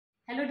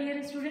Hello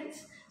dear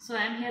students, so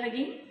I am here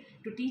again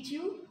to teach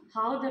you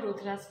how the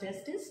Rothera's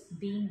test is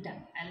being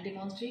done. I will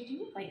demonstrate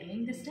you by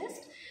doing this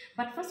test.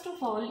 But first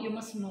of all, you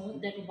must know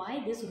that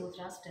why this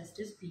Rothera's test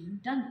is being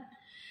done.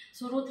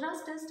 So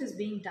Rothera's test is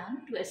being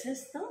done to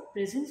assess the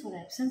presence or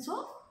absence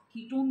of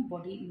ketone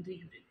body in the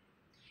urine.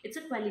 It's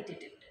a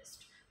qualitative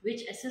test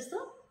which assesses the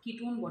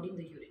ketone body in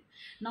the urine.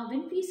 Now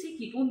when we say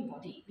ketone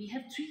body, we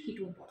have three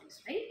ketone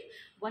bodies, right?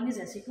 One is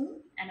acetone,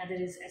 another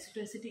is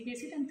acetoacetic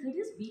acid, and third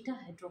is beta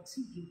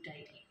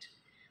hydroxybutyrate.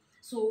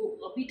 So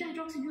beta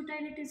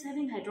hydroxybutyrate is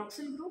having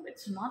hydroxyl group,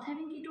 it's not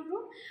having keto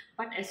group,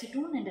 but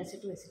acetone and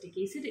acetoacetic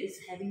acid is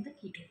having the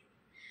keto group.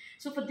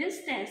 So for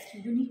this test,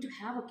 you need to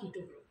have a keto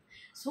group.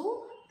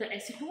 So the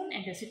acetone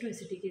and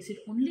acetoacetic acid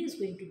only is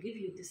going to give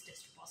you this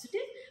test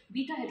positive.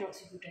 Beta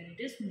hydroxybutyrate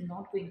is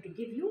not going to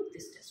give you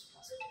this test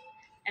positive.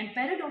 And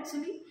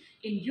paradoxically,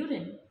 in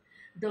urine,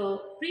 the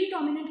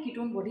predominant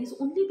ketone body is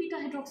only beta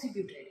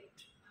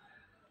hydroxybutyrate.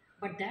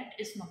 But that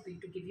is not going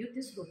to give you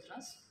this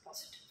Rothera's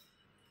positive,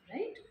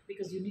 right?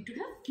 Because you need to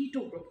have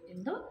keto group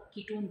in the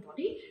ketone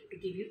body to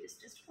give you this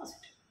test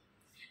positive.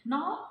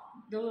 Now,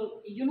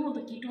 the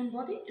ketone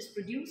body is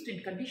produced in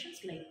conditions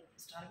like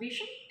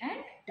starvation and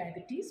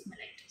diabetes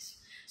mellitus.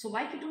 So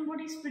why ketone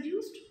body is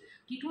produced?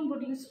 Ketone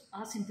bodies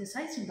are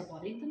synthesized in the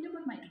body in the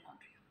liver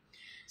mitochondria.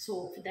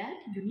 So for that,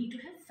 you need to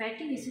have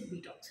fatty acid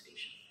beta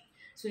oxidation.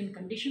 So in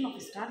condition of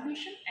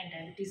starvation and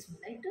diabetes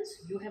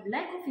mellitus, you have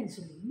lack of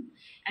insulin,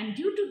 and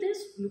due to this,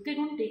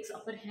 glucagon takes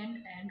upper hand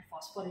and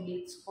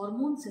phosphorylates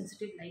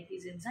hormone-sensitive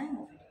lipase enzyme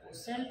of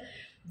adipose cell,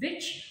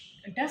 which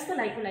does the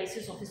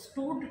lipolysis of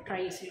stored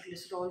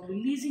triacylglycerol,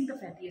 releasing the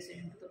fatty acid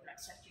into the blood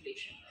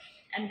circulation.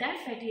 And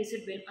that fatty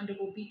acid will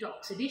undergo beta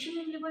oxidation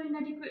in liver in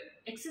adequate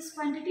excess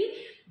quantity,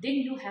 then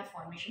you have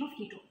formation of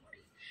ketone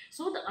body.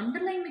 So the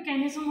underlying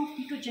mechanism of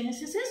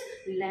ketogenesis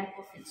is lack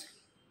of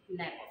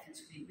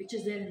insulin, which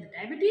is there in the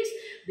diabetes,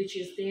 which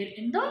is there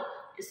in the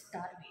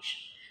starvation.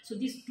 So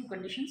these two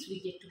conditions we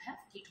get to have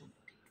ketone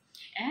body.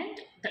 And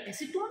the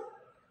acetone,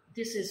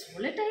 this is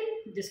volatile,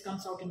 this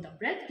comes out in the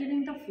breath,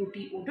 giving the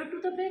fruity odor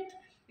to the breath.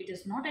 It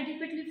is not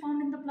adequately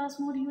found in the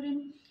plasma or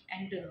urine.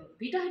 And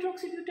beta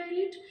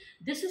hydroxybutyrate,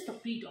 this is the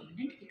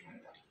predominant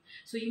ketone body.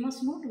 So you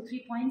must know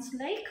 2-3 points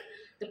like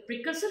the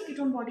precursor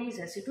ketone body is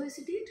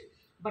acetoacetate,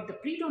 but the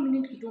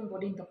predominant ketone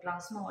body in the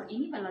plasma or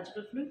any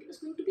biological fluid is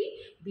going to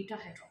be beta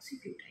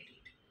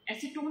hydroxybutyrate.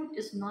 Acetone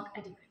is not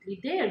adequately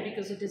there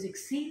because it is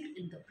exhaled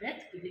in the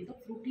breath, giving the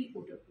fruity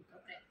odor to the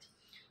breath.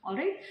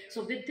 Alright,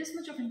 so with this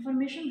much of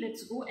information,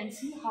 let's go and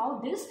see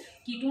how this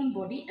ketone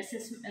body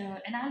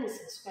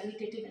analysis,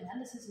 qualitative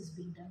analysis is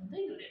being done in the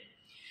urine.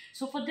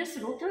 So for this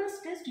Rothera's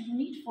test, you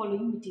need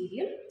following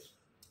material.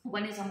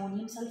 One is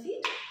ammonium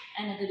sulfate,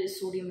 another is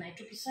sodium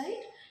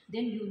nitroprusside,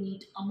 then you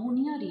need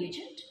ammonia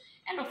reagent,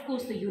 and of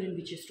course the urine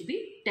which is to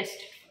be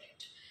tested for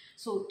it.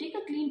 So take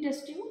a clean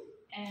test tube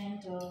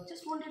and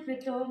just hold it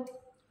with a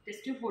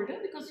test tube holder,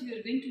 because you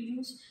are going to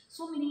use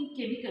so many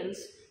chemicals,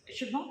 it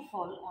should not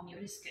fall on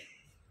your skin.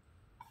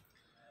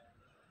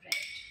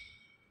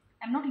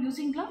 I'm not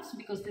using gloves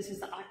because this is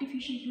the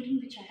artificial urine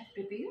which I have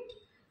prepared.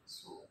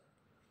 So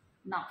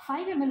now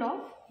 5 ml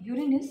of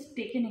urine is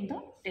taken in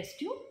the test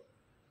tube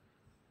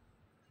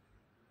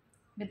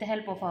with the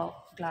help of a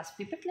glass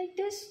pipette like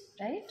this,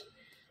 right?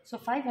 So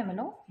 5 ml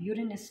of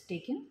urine is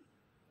taken.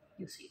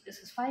 You see, this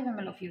is 5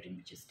 ml of urine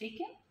which is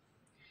taken.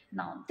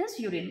 Now this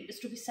urine is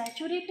to be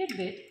saturated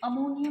with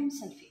ammonium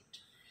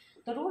sulfate.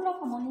 The role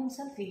of ammonium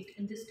sulfate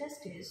in this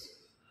test is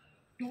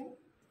to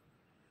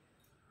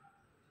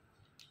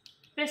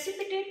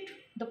precipitate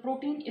the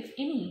protein, if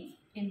any,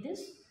 in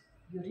this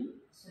urine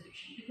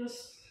solution,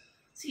 because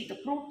see, the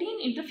protein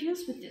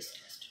interferes with this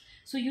test.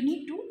 So you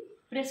need to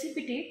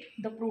precipitate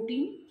the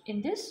protein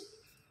in this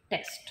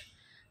test.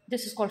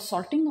 This is called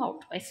salting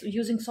out. By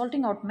using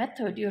salting out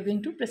method, you are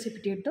going to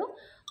precipitate the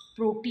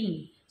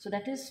protein. So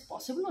that is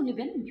possible only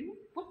when you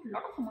put a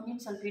lot of ammonium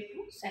sulfate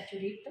to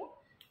saturate the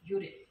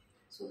urine.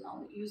 So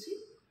now you see,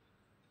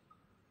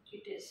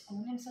 it is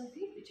ammonium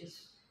sulfate which is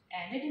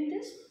added in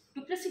this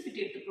to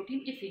precipitate the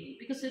protein, if any,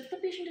 because if the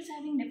patient is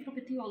having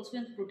nephropathy also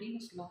and the protein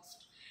is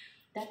lost,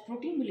 that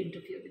protein will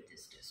interfere with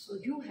this test. So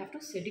you have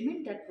to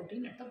sediment that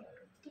protein at the bottom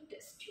of the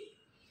test tube.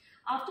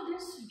 After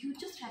this, you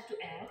just have to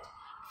add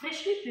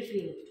freshly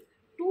prepared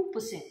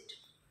 2%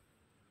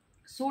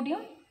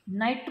 sodium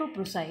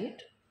nitroprusside,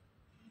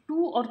 2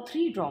 or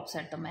 3 drops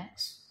at the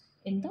max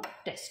in the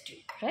test tube,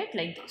 right,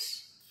 like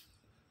this.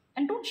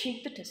 And don't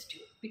shake the test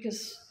tube,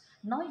 because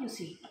now you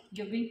see,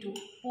 you're going to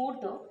pour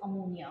the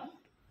ammonia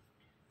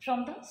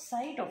from the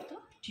side of the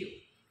tube.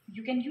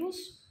 You can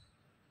use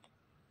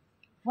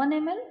 1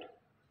 ml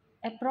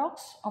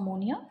approx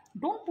ammonia.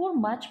 Don't pour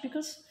much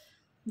because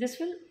the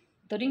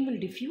ring will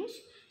diffuse.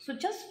 So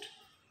just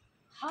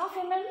half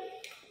ml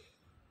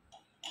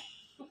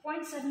to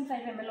 0.75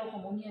 ml of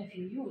ammonia if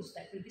you use,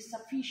 that will be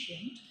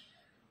sufficient,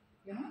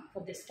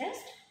 for this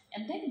test.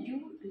 And then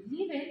you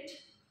leave it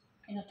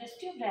in a test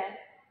tube bag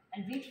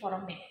and wait for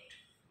a minute.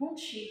 Don't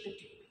shake the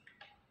tube.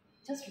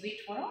 Just wait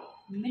for a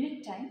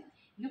minute time.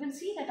 You will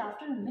see that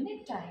after a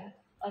minute time,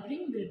 a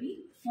ring will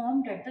be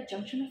formed at the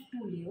junction of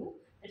two layers,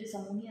 that is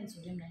ammonia and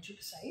sodium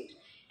nitroprusside,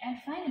 and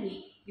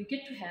finally you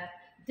get to have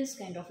this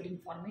kind of ring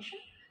formation,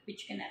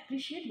 which you can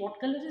appreciate. What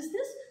color is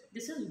this?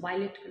 This is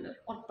violet color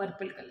or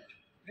purple color,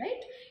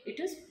 right? It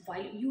is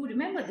violet. You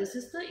remember, this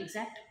is the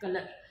exact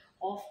color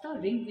of the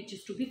ring which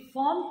is to be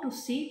formed to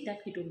say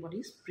that ketone body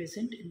is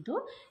present in the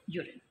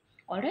urine.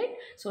 Alright,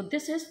 so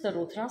this is the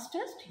Rothera's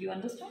test. You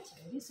understand? It's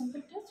a very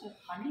simple test. It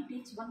hardly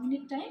takes 1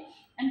 minute time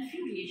and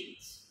few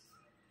reagents.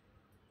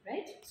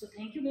 Right? So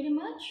thank you very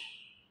much.